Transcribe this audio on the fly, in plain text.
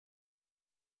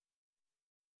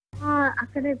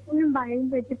అక్కడ ఎప్పుడు నేను బైక్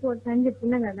పెట్టిపోతా అని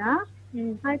చెప్పినా కదా.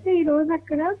 అయితే ఈ రోజు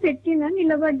అక్కడ పెట్టిన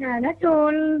నిలబడ్డా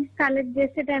టోల్ కలెక్ట్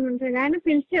చేసే టైం ఉంటుంది. ఆయన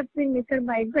పిలిచి చెప్పింది ఇక్కడ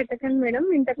బైక్ పెట్టకండి మేడం,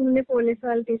 ఇంతకు ముందే పోలీసు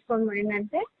వాళ్ళు తీసుకొని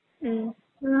పోయిందంటే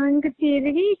ఇంకా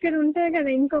తిరిగి ఇక్కడ ఉంటది కదా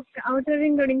ఇంకొక అవుటర్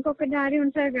రింగ్ రోడ్ ఇంకొక దారి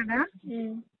ఉంటది కదా,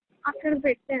 అక్కడ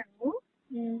పెట్టాను.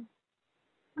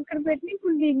 అక్కడ పెట్టి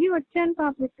ఇప్పుడు దిగి వచ్చాను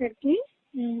పాప ఇక్కడికి.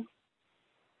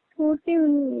 స్కూటీ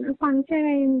పంక్చర్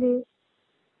అయింది.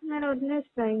 మరి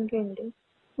వదిలేస్తా ఇంకేంటి,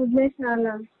 వదిలేసి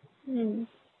అలా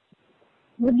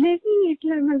వదిలేసి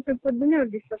ఇట్లా మళ్ళీ పొద్దున్నే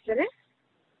వదిలేస్తారే.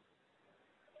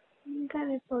 ఇంకా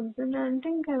రేపు పొద్దున్న అంటే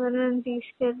ఇంకెవరైనా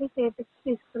తీసుకెళ్ళి చేతికి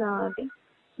తీసుకురావాలి.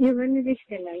 ఎవరిని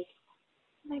తీసుకెళ్ళాలి?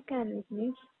 మెకానిక్ని.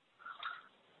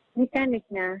 మెకానిక్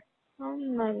నా? అవును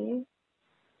మరి.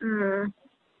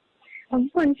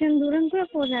 కొంచెం దూరం కూడా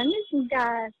పోదాన్ని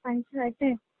పంక్చర్ అయితే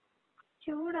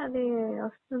చూడాలి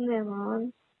వస్తుందేమో.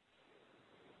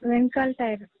 వెనకాల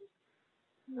టైర్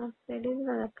నాకు తెలియదు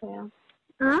కదా అక్కయ్య,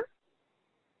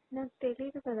 నాకు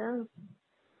తెలియదు కదా.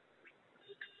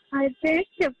 అయితే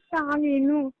చెప్తా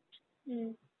నేను.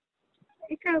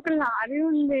 ఇక్కడ ఒక లారీ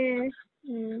ఉంది,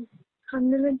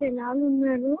 అందులో జనాలు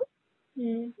ఉన్నారు.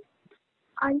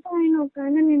 అంటే ఆయన ఒక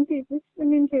ఆయన నేను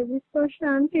చేపిస్తా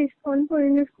అని తీసుకొని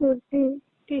పోయిండు. స్కూటీ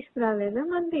తీసుకురాలేదా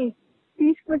మళ్ళీ?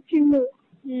 తీసుకొచ్చిండు.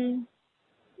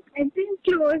 అయితే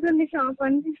క్లోజ్ ఉంది షాప్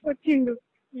అని తీసుకొచ్చిండు.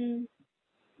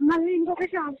 మళ్ళీ ఇంకొక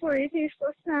షాప్ పోయి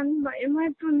తీసుకొస్తాను, భయం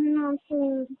అవుతుంది నాకు.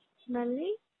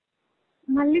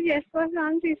 మళ్ళీ చేసుకొస్తా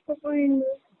అని తీసుకుపోయిండు.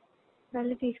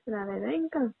 మళ్ళీ తీసుకురాలేదా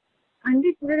ఇంకా? అంటే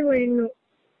ఇప్పుడే పోయిండు.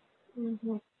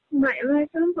 భయం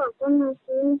అవుతుంది పాపం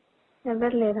నాకు.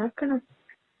 ఎవరు లేరా అక్కడ?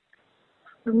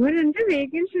 ఎవరంటే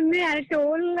వెహికల్స్ ఉన్నాయి, అది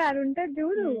టోల్ అది ఉంటుంది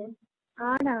చూడు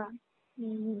ఆడ.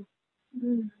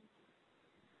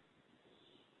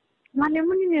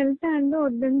 వాళ్ళేమో నేను వెళ్తా అంటే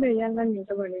వద్దని వెయ్యాలని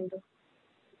నిలబడిండు.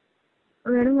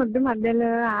 మేడం వద్దు మధ్యలో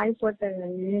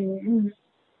ఆగిపోతాయండి.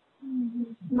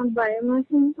 నాకు భయం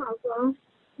వస్తుంది పాప.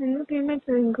 ఎందుకు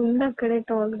ఏమైతుంది? ఇంకుంది అక్కడే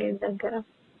టోల్ గేట్ దగ్గర.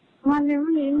 వాళ్ళేమో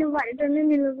నేను బయటనే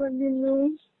నిలబడిండు.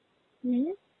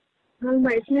 వాళ్ళు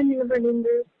బయటనే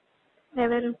నిలబడిండు.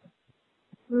 ఎవరు?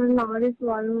 లారీస్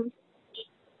వాళ్ళు.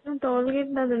 టోల్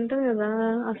గేట్ అది ఉంటుంది కదా,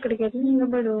 అక్కడికి వెళ్ళి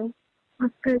నిలబడు.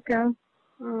 అక్కడికా?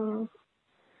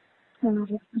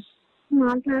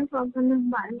 మాట్లాడి పాప నాకు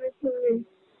భయం అవుతుంది.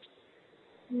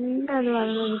 కాదు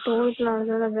వాళ్ళు టోల్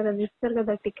ప్లాజా దగ్గర ఇస్తారు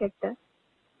కదా టికెట్.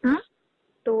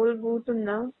 టోల్ బూత్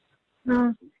ఉందా,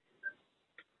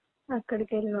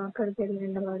 అక్కడికి వెళ్ళి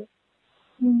నిలబడు.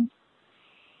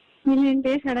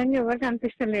 నేనేంటి సడన్ గా ఎవరు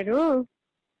కనిపిస్తలేరు,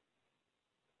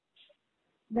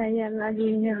 దయ్యాలా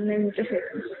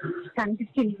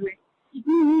కనిపించింది.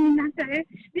 సరే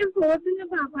నేను పోతున్నా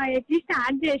పాప, ఎక్కి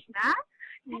స్టార్ట్ చేసిన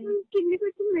కిందికి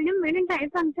వచ్చి మేడం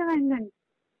టైర్ పంక్చర్ అయిందండి.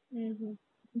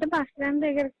 అంటే బస్ స్టాండ్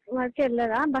దగ్గర వరకు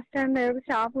వెళ్ళదా, బస్ స్టాండ్ దగ్గర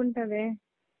షాప్ ఉంటది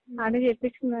ఆడ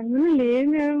చేపించుకున్నాను. లేదు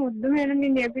మేడం వద్దు మేడం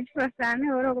నేను చేపించుకు వస్తాను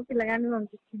ఎవరో ఒక పిల్లగాడిని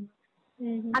పంపించిండు.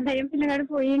 ఆ దయ్యం పిల్లగాడు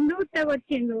పోయిండు,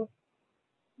 వచ్చిండు.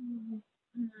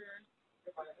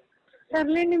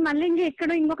 సర్లేండి మళ్ళీ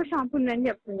ఎక్కడో ఇంకొక షాప్ ఉందని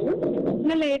చెప్పిండు.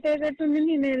 ఇంకా లేట్ అయ్యేటట్టుంది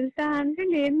నేను వెళ్తా అంటే,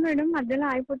 లేదు మేడం మధ్యలో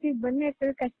ఆగిపోతే ఇబ్బంది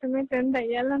అవుతుంది కష్టమవుతుంది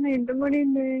దయ్యాలని ఇంటి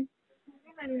పడింది.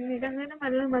 నిజంగానే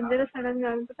మళ్ళీ మధ్యలో సడన్ గా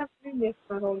ఆగిపోతే అప్పుడు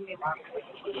చేసుకోవాలి.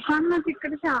 నాకు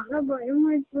ఇక్కడ చాలా భయం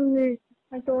అవుతుంది.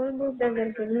 ఆ టోల్ బూత్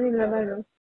దగ్గరికి వెళ్ళి నిలబడు.